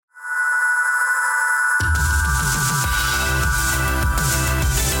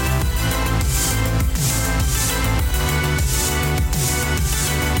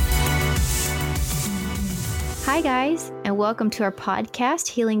Hi, guys, and welcome to our podcast,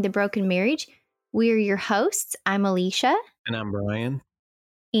 Healing the Broken Marriage. We are your hosts. I'm Elisha. And I'm Brian.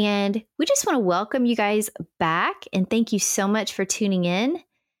 And we just want to welcome you guys back and thank you so much for tuning in.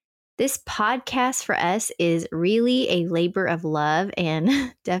 This podcast for us is really a labor of love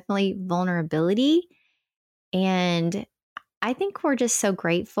and definitely vulnerability. And I think we're just so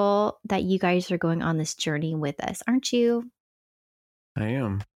grateful that you guys are going on this journey with us, aren't you? I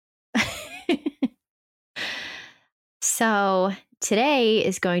am. So today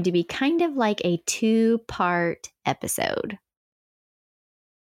is going to be kind of like a 2-part episode.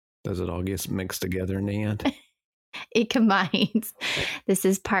 Does it all get mixed together in the end? It combines. This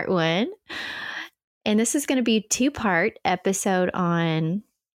is part 1. And this is going to be a 2-part episode on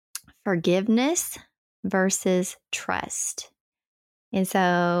forgiveness versus trust. And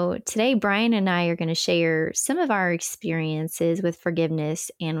so today, Brian and I are going to share some of our experiences with forgiveness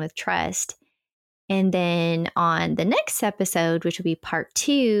and with trust. And then on the next episode, which will be part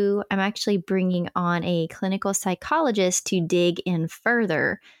 2, I'm actually bringing on a clinical psychologist to dig in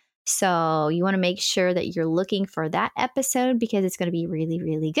further. So you want to make sure that you're looking for that episode because it's going to be really,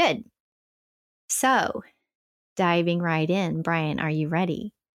 really good. So diving right in, Brian, are you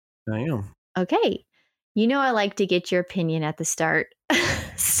ready? I am. Okay. You know, I like to get your opinion at the start of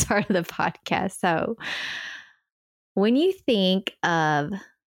the podcast. So when you think of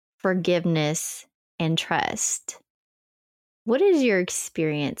forgiveness and trust, what is your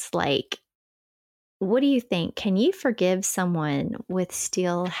experience like? What do you think? Can you forgive someone with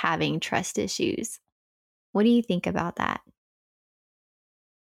still having trust issues? What do you think about that?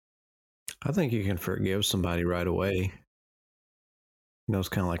 I think you can forgive somebody right away. You know, it's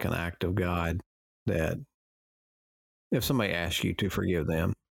kind of like an act of God that if somebody asks you to forgive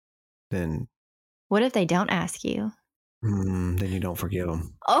them, then What if they don't ask you? then you don't forgive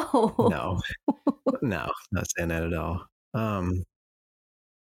them. Oh, No, not saying that at all. Well,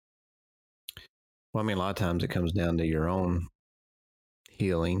 I mean, a lot of times it comes down to your own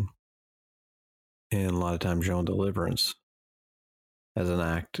healing and a lot of times your own deliverance as an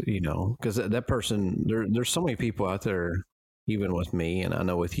act, you know, because that person, there's so many people out there, even with me, and I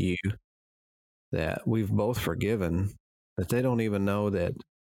know with you, that we've both forgiven that they don't even know that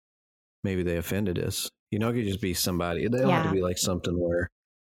maybe they offended us. You know, it could just be somebody, they don't have to yeah. be like something where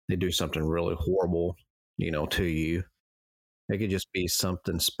they do something really horrible, you know, to you. It could just be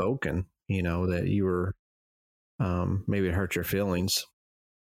something spoken, you know, that you were, maybe it hurt your feelings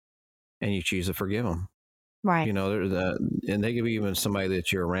and you choose to forgive them. Right. You know, and they could be even somebody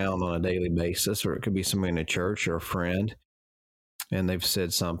that you're around on a daily basis, or it could be somebody in a church or a friend, and they've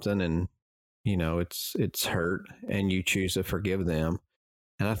said something and, you know, it's hurt and you choose to forgive them.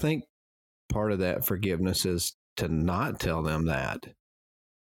 And I think part of that forgiveness is to not tell them that.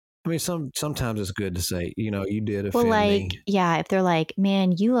 I mean, sometimes it's good to say, you know, you did offend me. Yeah, if they're like,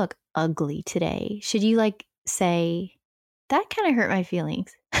 man, you look ugly today, should you like say, that kind of hurt my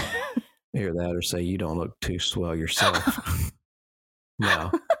feelings? Hear that, or say, you don't look too swell yourself.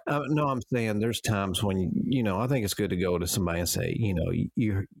 No, no, I'm saying there's times when, you know, I think it's good to go to somebody and say, you know,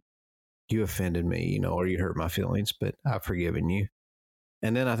 you offended me, you know, or you hurt my feelings, but I've forgiven you.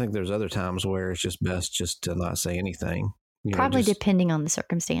 And then I think there's other times where it's just best just to not say anything. You Probably know, just, depending on the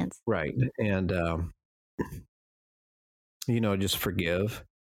circumstance. right. And, you know, just forgive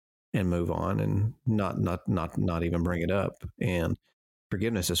and move on and not even bring it up. And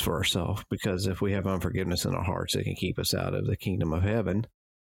forgiveness is for ourselves, because if we have unforgiveness in our hearts, it can keep us out of the kingdom of heaven.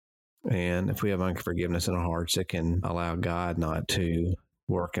 And if we have unforgiveness in our hearts, it can allow God not to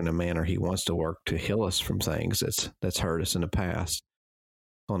work in a manner he wants to work to heal us from things that's hurt us in the past.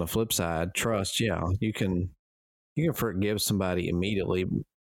 On the flip side, trust, yeah, you can forgive somebody immediately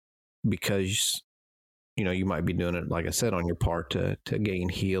because, you know, you might be doing it, like I said, on your part to gain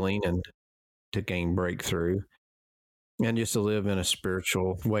healing and to gain breakthrough and just to live in a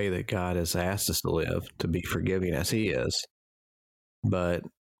spiritual way that God has asked us to live, to be forgiving as he is. But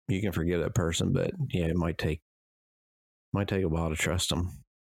you can forgive that person, but yeah, it might take a while to trust them.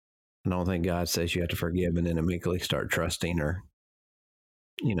 I don't think God says you have to forgive and then immediately start trusting, or,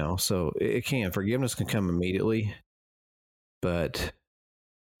 you know, so it can. Forgiveness can come immediately, but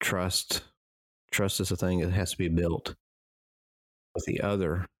trust is a thing that has to be built with the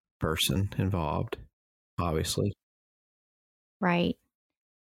other person involved, obviously. Right.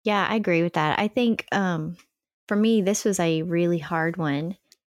 Yeah, I agree with that. I think for me, this was a really hard one.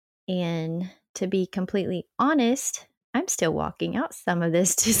 And to be completely honest, I'm still walking out some of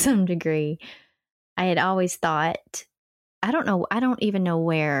this to some degree. I had always thought, I don't even know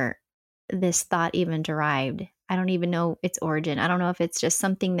where this thought even derived. I don't even know its origin. I don't know if it's just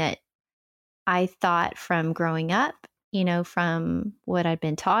something that I thought from growing up, from what I'd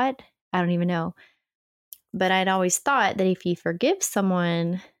been taught, I don't even know. But I'd always thought that if you forgive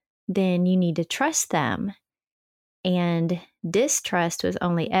someone, then you need to trust them. And distrust was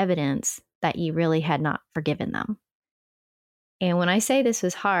only evidence that you really had not forgiven them. And when I say this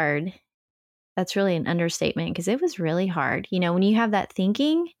was hard, that's really an understatement because it was really hard. When you have that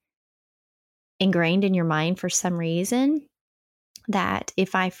thinking ingrained in your mind for some reason, that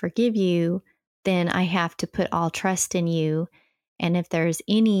if I forgive you, then I have to put all trust in you. And if there's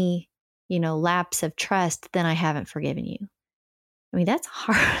any, lapse of trust, then I haven't forgiven you. I mean, that's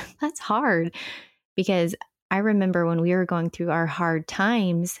hard. That's hard because I remember when we were going through our hard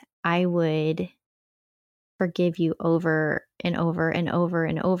times, I would forgive you over and over and over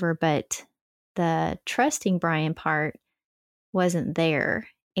and over, but the trusting Brian part wasn't there.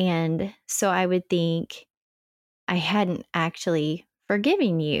 And so I would think I hadn't actually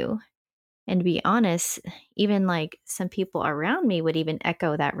forgiven you. And to be honest, even like some people around me would even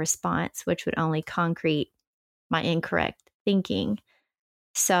echo that response, which would only concrete my incorrect thinking.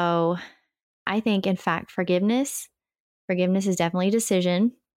 So I think, in fact, forgiveness is definitely a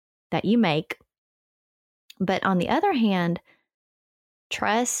decision that you make. But on the other hand,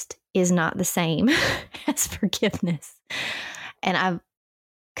 trust is not the same as forgiveness. And I've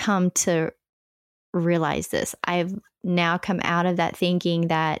come to realize this. I've now come out of that thinking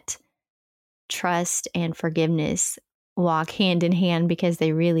that trust and forgiveness walk hand in hand because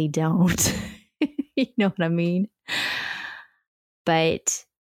they really don't. You know what I mean? But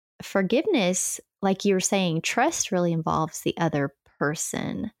forgiveness, like you were saying, trust really involves the other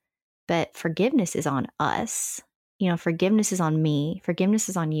person, but forgiveness is on us. Forgiveness is on me. Forgiveness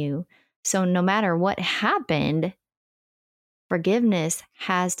is on you. So no matter what happened, forgiveness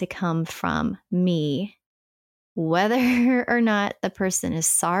has to come from me, whether or not the person is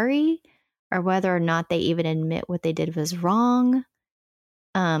sorry or whether or not they even admit what they did was wrong.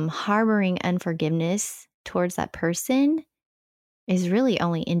 Harboring unforgiveness towards that person is really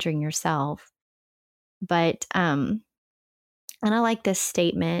only injuring yourself. But, and I like this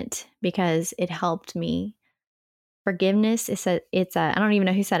statement because it helped me. Forgiveness is I don't even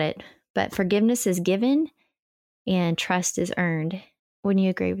know who said it, but forgiveness is given and trust is earned. Wouldn't you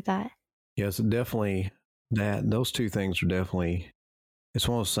agree with that? Yes, definitely. Those two things are definitely, it's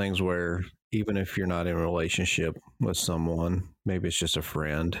one of those things where even if you're not in a relationship with someone, maybe it's just a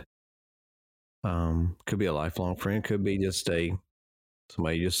friend, could be a lifelong friend, could be just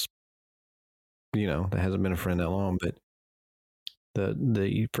somebody just, that hasn't been a friend that long, but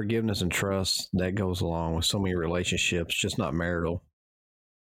the forgiveness and trust that goes along with so many relationships, just not marital,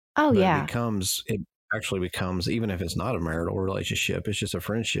 Oh, but yeah. it actually becomes, even if it's not a marital relationship, it's just a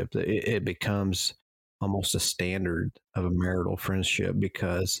friendship, it becomes almost a standard of a marital friendship,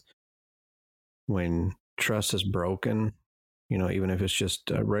 because when trust is broken, even if it's just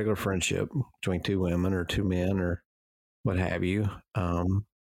a regular friendship between two women or two men or what have you, and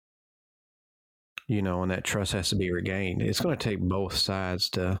that trust has to be regained. It's going to take both sides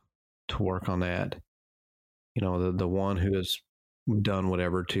to work on that. The one who has done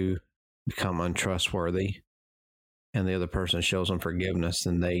whatever to become untrustworthy, and the other person shows them forgiveness,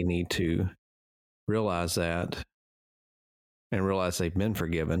 then they need to realize that and realize they've been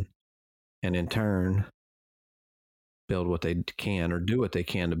forgiven, and in turn build what they can or do what they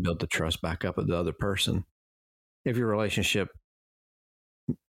can to build the trust back up with the other person. If your relationship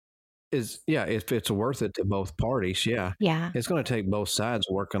if it's worth it to both parties, Yeah. it's going to take both sides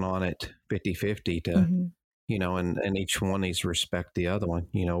working on it 50-50 to, Mm-hmm. and each one needs to respect the other one,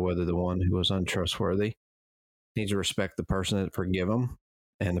 whether the one who was untrustworthy needs to respect the person that forgive them,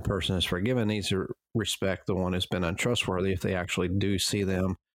 and the person that's forgiven needs to respect the one who's been untrustworthy if they actually do see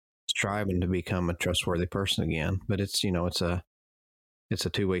them striving to become a trustworthy person again. But it's a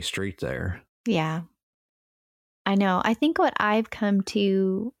two-way street there. Yeah. I know. I think what I've come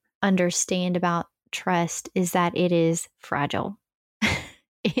to understand about trust is that it is fragile.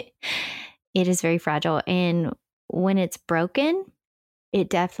 it, it is very fragile. And when it's broken, it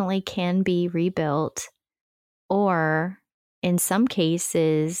definitely can be rebuilt. Or in some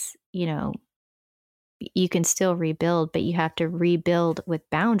cases, you can still rebuild, but you have to rebuild with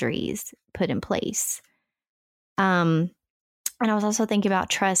boundaries put in place. And I was also thinking about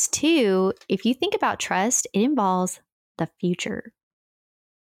trust too. If you think about trust, it involves the future.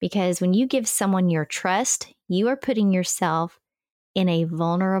 Because when you give someone your trust, you are putting yourself in a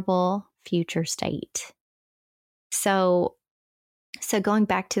vulnerable future state. So going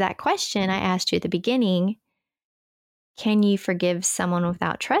back to that question I asked you at the beginning, can you forgive someone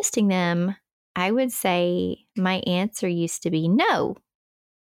without trusting them? I would say my answer used to be no.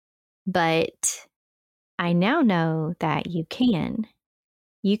 But I now know that you can.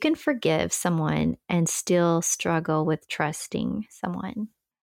 You can forgive someone and still struggle with trusting someone.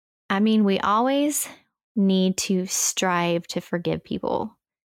 I mean, we always need to strive to forgive people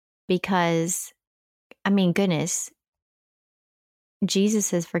because, I mean, goodness, Jesus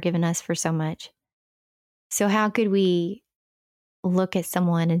has forgiven us for so much. So, how could we look at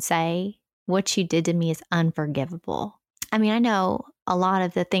someone and say, what you did to me is unforgivable? I mean, I know a lot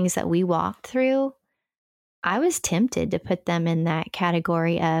of the things that we walked through, I was tempted to put them in that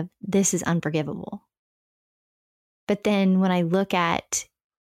category of this is unforgivable. But then when I look at,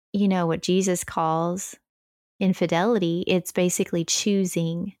 what Jesus calls infidelity, it's basically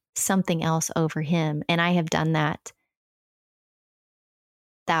choosing something else over him. And I have done that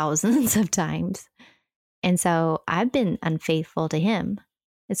thousands of times. And so I've been unfaithful to him.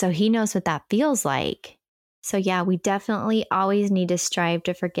 And so he knows what that feels like. So yeah, we definitely always need to strive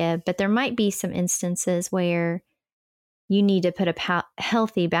to forgive, but there might be some instances where you need to put up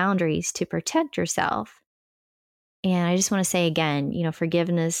healthy boundaries to protect yourself. And I just want to say again,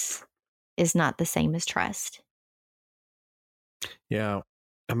 forgiveness is not the same as trust. Yeah.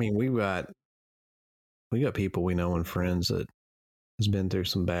 I mean, we got people we know and friends that has been through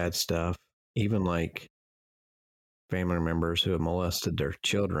some bad stuff, even like family members who have molested their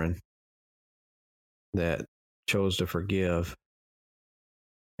children that chose to forgive.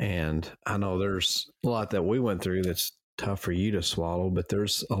 And I know there's a lot that we went through that's tough for you to swallow, but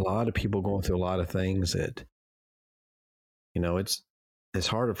there's a lot of people going through a lot of things that, it's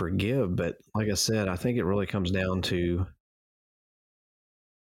hard to forgive. But like I said, I think it really comes down to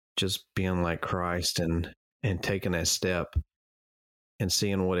just being like Christ and taking that step and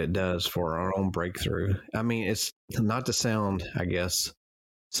seeing what it does for our own breakthrough. I mean, it's not to sound, I guess,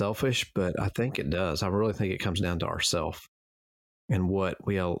 selfish, but I think it does. I really think it comes down to ourself and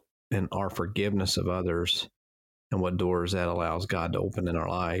and our forgiveness of others and what doors that allows God to open in our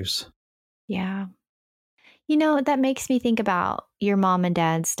lives. Yeah. That makes me think about your mom and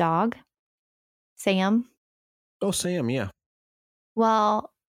dad's dog, Sam. Oh, Sam, yeah.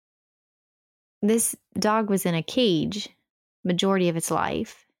 Well, this dog was in a cage majority of its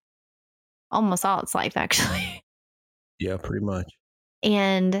life, almost all its life, actually. Yeah, pretty much.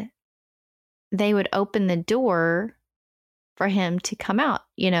 And they would open the door for him to come out,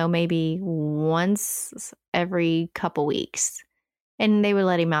 maybe once every couple weeks. And they would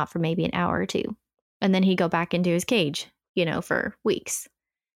let him out for maybe an hour or two. And then he'd go back into his cage, for weeks.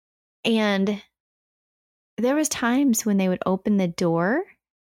 And there was times when they would open the door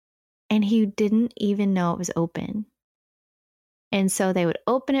and he didn't even know it was open. And so they would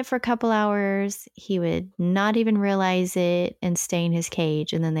open it for a couple hours. He would not even realize it and stay in his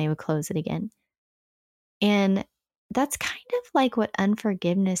cage. And then they would close it again. And that's kind of like what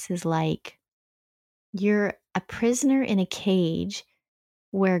unforgiveness is like. You're a prisoner in a cage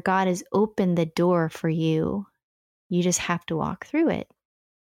where God has opened the door for you. You just have to walk through it.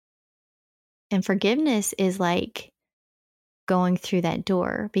 And forgiveness is like going through that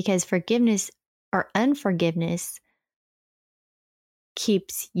door, because forgiveness or unforgiveness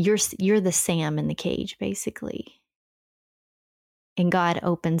keeps you're the Sam in the cage, basically. And God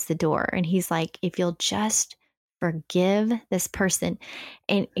opens the door and he's like, if you'll just forgive this person.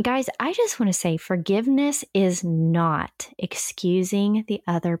 And guys, I just want to say forgiveness is not excusing the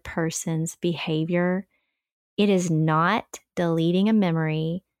other person's behavior. It is not deleting a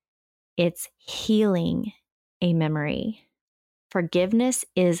memory. It's healing a memory. Forgiveness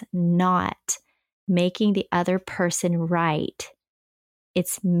is not making the other person right.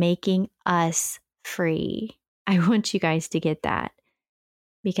 It's making us free. I want you guys to get that,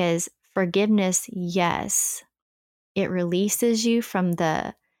 because forgiveness, yes, it releases you from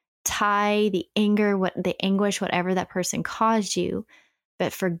the tie, the anger, the anguish, whatever that person caused you.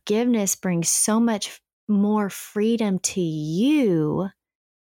 But forgiveness brings so much more freedom to you.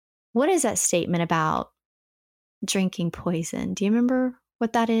 What is that statement about drinking poison? Do you remember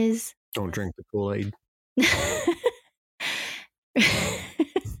what that is? Don't drink the Kool-Aid.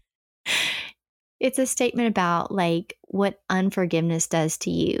 It's a statement about like what unforgiveness does to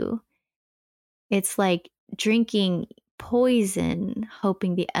you. It's like drinking poison,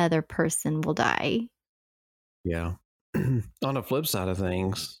 hoping the other person will die. Yeah. On the flip side of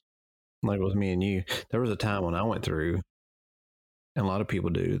things, like with me and you, there was a time when I went through, and a lot of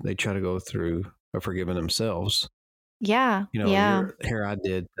people do, they try to go through of forgiving themselves. Yeah. Yeah. Here I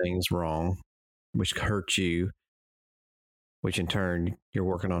did things wrong, which hurt you, which in turn you're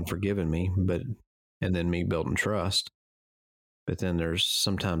working on forgiving me, and then me building trust. But then there's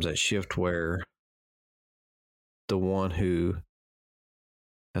sometimes that shift where the one who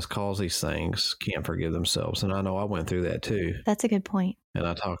has caused these things can't forgive themselves. And I know I went through that too. That's a good point. And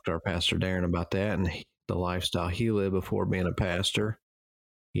I talked to our pastor, Darren, about that and the lifestyle he lived before being a pastor.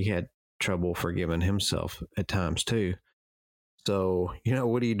 He had trouble forgiving himself at times too. So,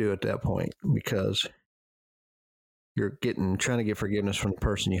 what do you do at that point? Because you're trying to get forgiveness from the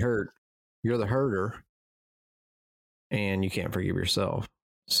person you hurt. You're the herder and you can't forgive yourself.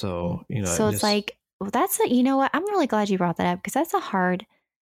 So, so it's like, well, you know what? I'm really glad you brought that up because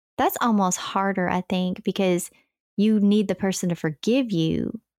that's almost harder, I think, because you need the person to forgive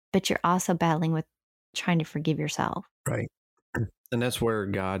you, but you're also battling with trying to forgive yourself. Right. And that's where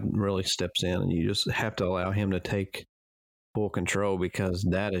God really steps in, and you just have to allow him to take full control because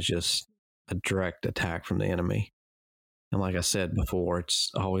that is just a direct attack from the enemy. And like I said before,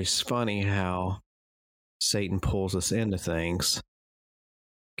 it's always funny how Satan pulls us into things,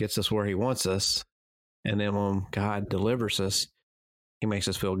 gets us where he wants us, and then when God delivers us, he makes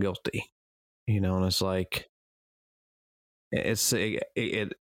us feel guilty. And it's like it's and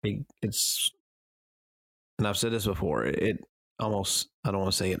I've said this before, it almost, I don't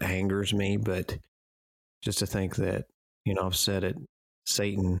want to say it angers me, but just to think that, I've said it,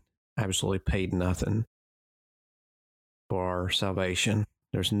 Satan absolutely paid nothing for our salvation.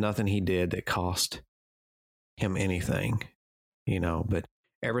 There's nothing he did that cost him anything, but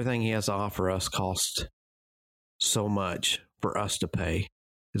everything he has to offer us costs so much for us to pay.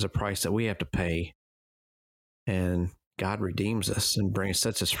 Is a price that we have to pay. And God redeems us and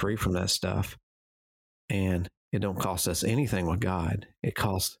sets us free from that stuff. And it don't cost us anything with God. It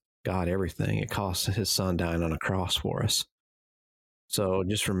costs God everything. It costs his son dying on a cross for us. So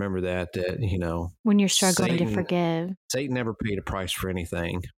just remember that, when you're struggling to forgive, Satan never paid a price for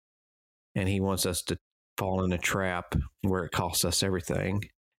anything. And he wants us to fall in a trap where it costs us everything.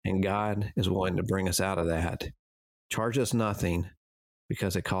 And God is willing to bring us out of that. Charge us nothing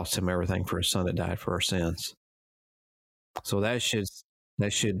because it cost him everything for his son that died for our sins. So that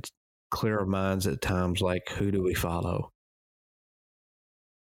should clear our minds at times, like, who do we follow?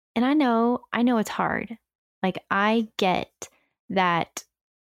 And I know it's hard. Like, I get that,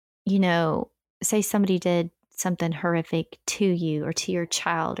 say somebody did something horrific to you or to your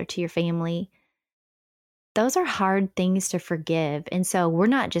child or to your family. Those are hard things to forgive. And so we're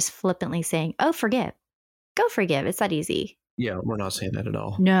not just flippantly saying, oh, forgive. Go forgive. It's that easy. Yeah, we're not saying that at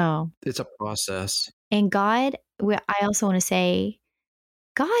all. No. It's a process. And God, I also want to say,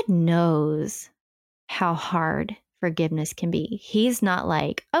 God knows how hard forgiveness can be. He's not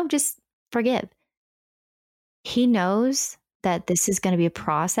like, oh, just forgive. He knows that this is going to be a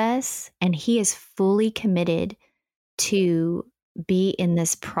process, and he is fully committed to be in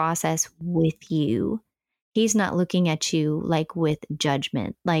this process with you. He's not looking at you like with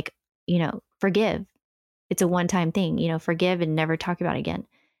judgment, like, forgive. It's a one-time thing, forgive and never talk about it again.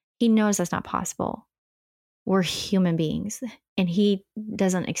 He knows that's not possible. We're human beings, and he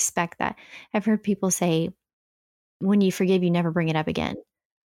doesn't expect that. I've heard people say, when you forgive, you never bring it up again.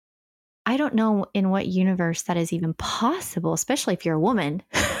 I don't know in what universe that is even possible, especially if you're a woman.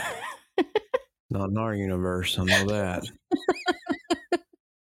 Not in our universe, I know that.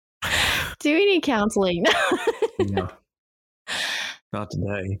 Do we need counseling? No. Not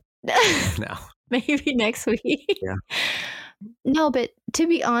today. No. Maybe next week. Yeah. No, but to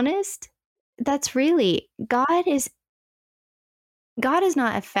be honest, that's really, God is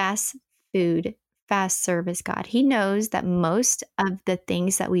not a fast service God. He knows that most of the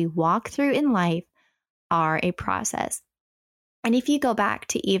things that we walk through in life are a process. And if you go back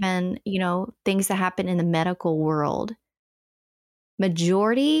to even, things that happen in the medical world,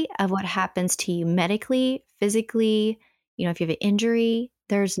 majority of what happens to you medically, physically, if you have an injury,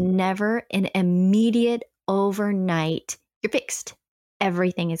 there's never an immediate overnight, you're fixed.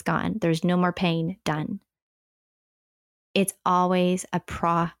 Everything is gone. There's no more pain, done. It's always a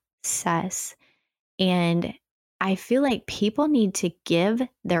process. And I feel like people need to give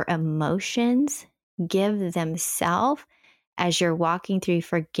their emotions, give themselves, as you're walking through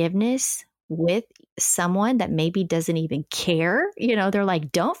forgiveness with someone that maybe doesn't even care. They're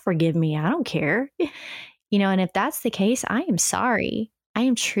like, don't forgive me. I don't care. And if that's the case, I am sorry. I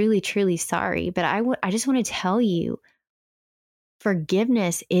am truly, truly sorry. But I just want to tell you,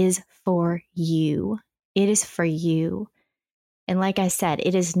 forgiveness is for you. It is for you. And like I said,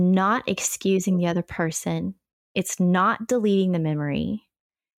 it is not excusing the other person. It's not deleting the memory.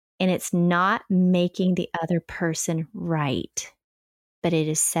 And it's not making the other person right. But it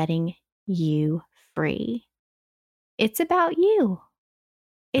is setting you free. It's about you.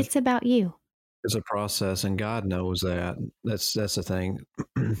 It's about you. It's a process, and God knows that. That's the thing.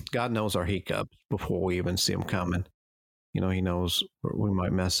 God knows our hiccups before we even see them coming. He knows we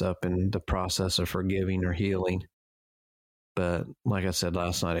might mess up in the process of forgiving or healing. But like I said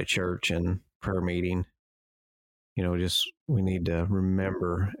last night at church and prayer meeting, just we need to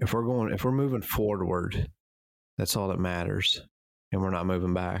remember if we're moving forward, that's all that matters, and we're not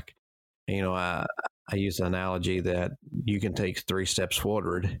moving back. And, I use the analogy that you can take 3 steps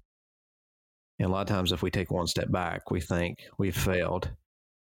forward, and a lot of times if we take 1 step back, we think we've failed.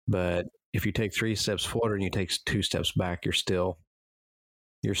 But if you take 3 steps forward and you take 2 steps back, you're still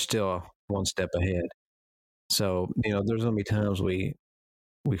 1 step ahead. So, there's going to be times we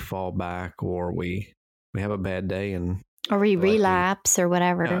fall back, or we have a bad day, and or we relapse or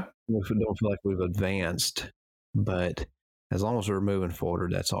whatever. We don't feel like we've advanced. But as long as we're moving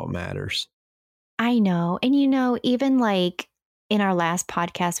forward, that's all that matters. I know. And even like in our last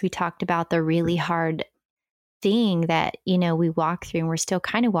podcast, we talked about the really hard thing that, we walk through and we're still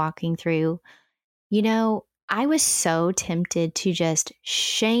kind of walking through. I was so tempted to just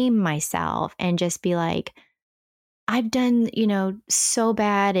shame myself and just be like, I've done, so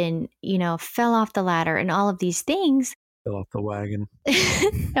bad and, fell off the ladder and all of these things. Fell off the wagon.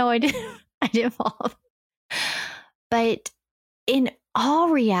 No, I didn't fall off. But in all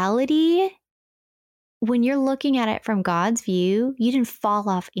reality, when you're looking at it from God's view, you didn't fall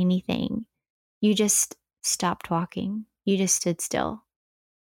off anything. You just stopped walking. You just stood still.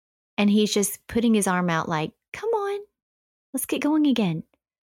 And he's just putting his arm out like, come on, let's get going again.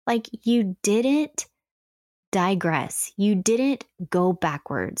 Like, you didn't digress. You didn't go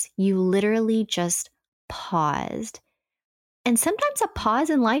backwards. You literally just paused. And sometimes a pause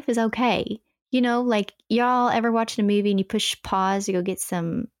in life is okay. Like, y'all ever watched a movie and you push pause to go get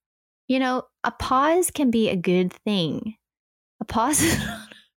some, a pause can be a good thing. A pause.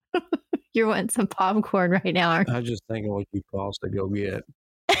 You're wanting some popcorn right now, aren't you? I was just thinking what you pause to go get.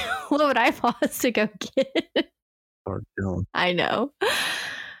 What would I pause to go get? I know.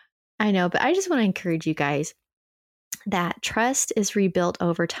 But I just want to encourage you guys that trust is rebuilt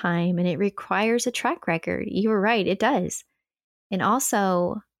over time and it requires a track record. You were right, it does. And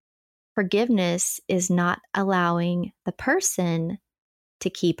also, forgiveness is not allowing the person to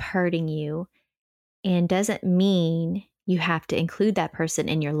keep hurting you, and doesn't mean you have to include that person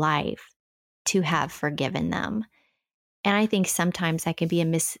in your life to have forgiven them. And I think sometimes that can be a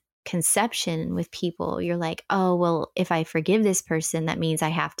misconception with people. You're like, oh, well, if I forgive this person, that means I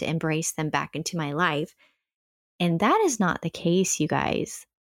have to embrace them back into my life. And that is not the case, you guys.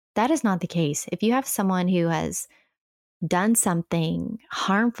 That is not the case. If you have someone who has done something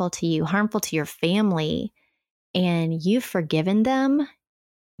harmful to you, harmful to your family, and you've forgiven them,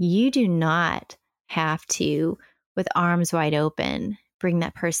 you do not have to, with arms wide open, bring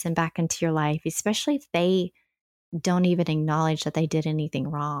that person back into your life, especially if they don't even acknowledge that they did anything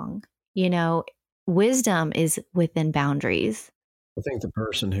wrong. Wisdom is within boundaries. I think the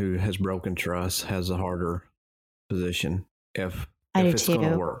person who has broken trust has a harder position if it's going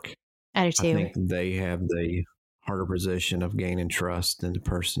to work. I do too. I think they have the harder position of gaining trust than the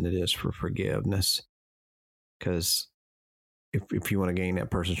person it is for forgiveness. Because if you want to gain that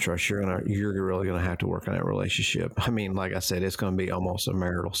person's trust, you're really going to have to work on that relationship. I mean, like I said, it's going to be almost a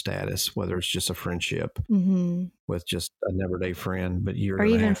marital status, whether it's just a friendship with just an everyday friend, but or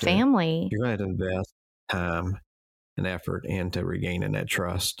even family. You're going to have to invest time and effort into regaining that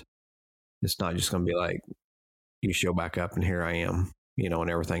trust. It's not just going to be like, you show back up and here I am, and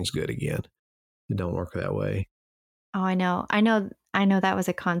everything's good again. It don't work that way. Oh, I know that was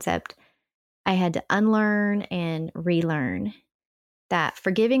a concept I had to unlearn and relearn. That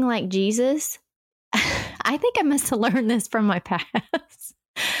forgiving like Jesus, I think I must have learned this from my past.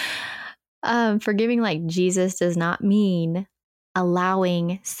 Forgiving like Jesus does not mean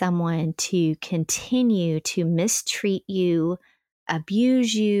allowing someone to continue to mistreat you,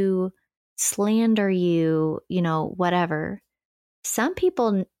 abuse you, slander you, whatever. Some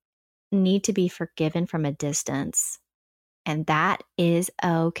people need to be forgiven from a distance, and that is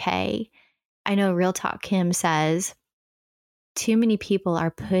okay. I know Real Talk Kim says too many people are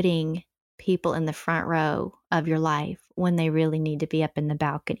putting people in the front row of your life when they really need to be up in the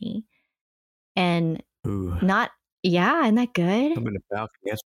balcony. And isn't that good? Up in the balcony,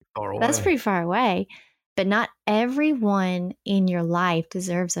 that's pretty far away. That's pretty far away. But not everyone in your life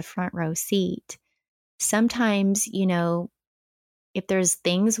deserves a front row seat. Sometimes, if there's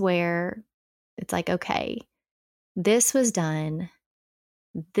things where it's like, okay, this was done.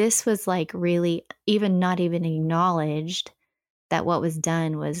 This was like really not even acknowledged that what was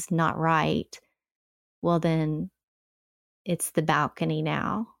done was not right. Well, then it's the balcony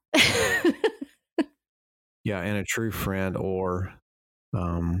now. Yeah, and a true friend or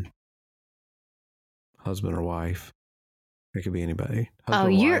husband or wife It could be anybody. Oh,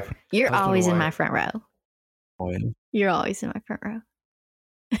 Husband, you're wife. you're Husband, always in wife. my front row. Oh, yeah. You're always in my front row.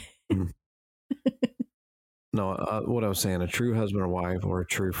 No, what I was saying, a true husband or wife or a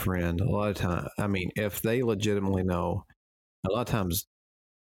true friend, a lot of time, I mean, if they legitimately know, a lot of times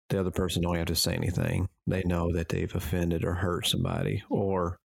the other person don't have to say anything. They know that they've offended or hurt somebody,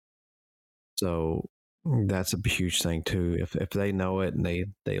 or so that's a huge thing too. If they know it and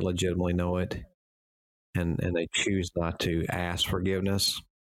they legitimately know it, and they choose not to ask forgiveness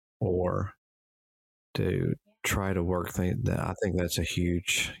or to try to work things, I think that's a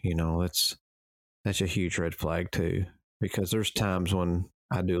huge, that's a huge red flag too, because there's times when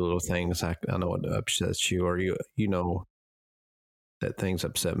I do little things I know it upsets you, or you know that things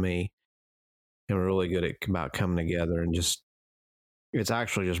upset me, and we're really good at about coming together and just it's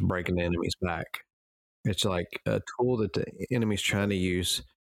actually just breaking the enemy's back. It's like a tool that the enemy's trying to use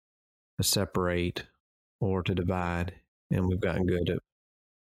to separate or to divide, and we've gotten good at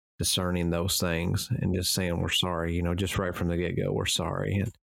discerning those things and just saying we're sorry, just right from the get-go, we're sorry,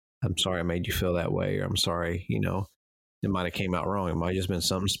 and I'm sorry I made you feel that way, or I'm sorry, it might have came out wrong. It might have just been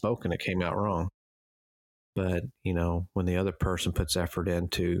something spoken that came out wrong. But, when the other person puts effort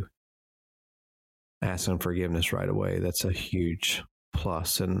into asking forgiveness right away, that's a huge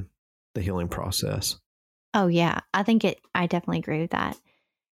plus in the healing process. Oh, yeah. I definitely agree with that.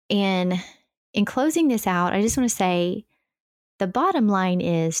 And in closing this out, I just want to say the bottom line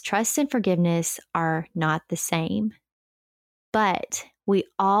is trust and forgiveness are not the same, but we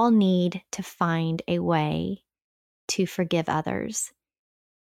all need to find a way to forgive others.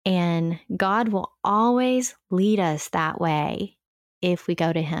 And God will always lead us that way if we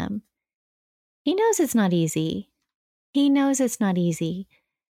go to Him. He knows it's not easy. He knows it's not easy.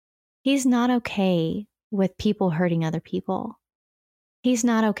 He's not okay with people hurting other people. He's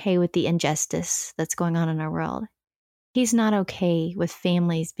not okay with the injustice that's going on in our world. He's not okay with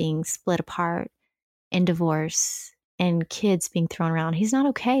families being split apart and divorce and kids being thrown around. He's not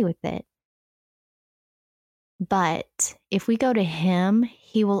okay with it. But if we go to Him,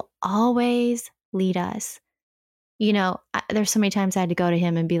 He will always lead us. There's so many times I had to go to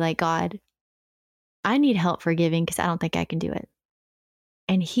Him and be like, God, I need help forgiving because I don't think I can do it.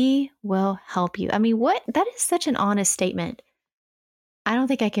 And He will help you. I mean, that is such an honest statement. I don't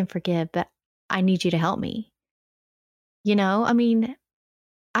think I can forgive, but I need you to help me. I mean,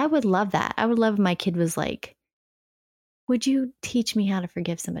 I would love that. I would love if my kid was like, would you teach me how to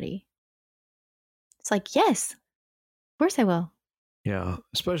forgive somebody? It's like, yes, of course I will. Yeah,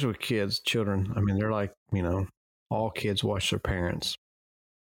 especially with children. I mean, they're like, all kids watch their parents.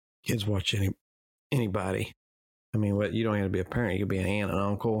 Kids watch anybody. I mean, you don't have to be a parent. You could be an aunt, an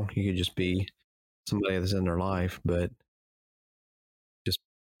uncle. You could just be somebody that's in their life, but just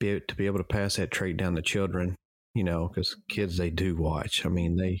to be able to pass that trait down to children, because kids, they do watch. I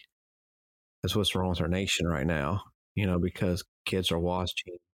mean, that's what's wrong with our nation right now, because kids are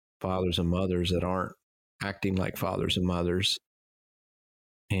watching fathers and mothers that aren't acting like fathers and mothers.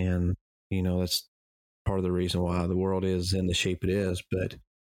 And, that's part of the reason why the world is in the shape it is. But,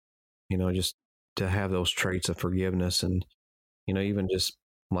 just to have those traits of forgiveness and, even just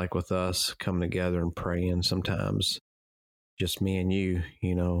like with us coming together and praying sometimes, just me and you,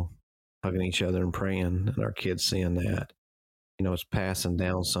 hugging each other and praying, and our kids seeing that, it's passing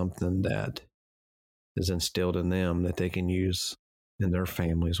down something that is instilled in them that they can use in their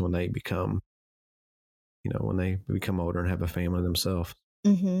families when they become, older and have a family themselves.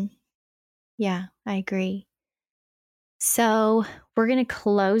 Mm-hmm. Yeah, I agree. So we're going to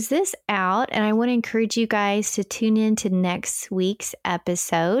close this out, and I want to encourage you guys to tune in to next week's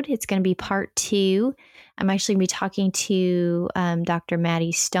episode. It's going to be part 2. I'm actually going to be talking to Dr.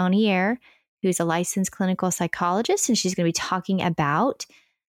 Maddie Stonier, who's a licensed clinical psychologist, and she's going to be talking about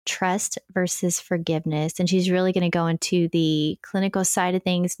trust versus forgiveness. And she's really going to go into the clinical side of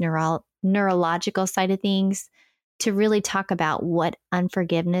things, neurological side of things, to really talk about what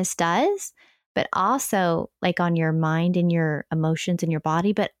unforgiveness does, but also like on your mind and your emotions and your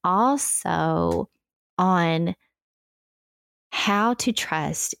body, but also on how to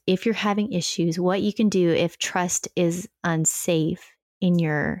trust if you're having issues, what you can do if trust is unsafe in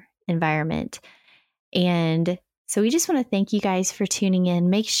your environment. And so we just want to thank you guys for tuning in.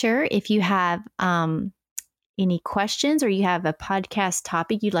 Make sure if you have any questions or you have a podcast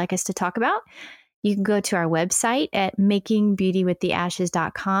topic you'd like us to talk about, you can go to our website at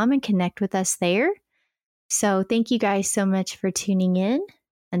makingbeautywiththeashes.com and connect with us there. So thank you guys so much for tuning in.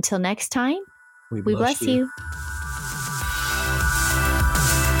 Until next time, we bless you.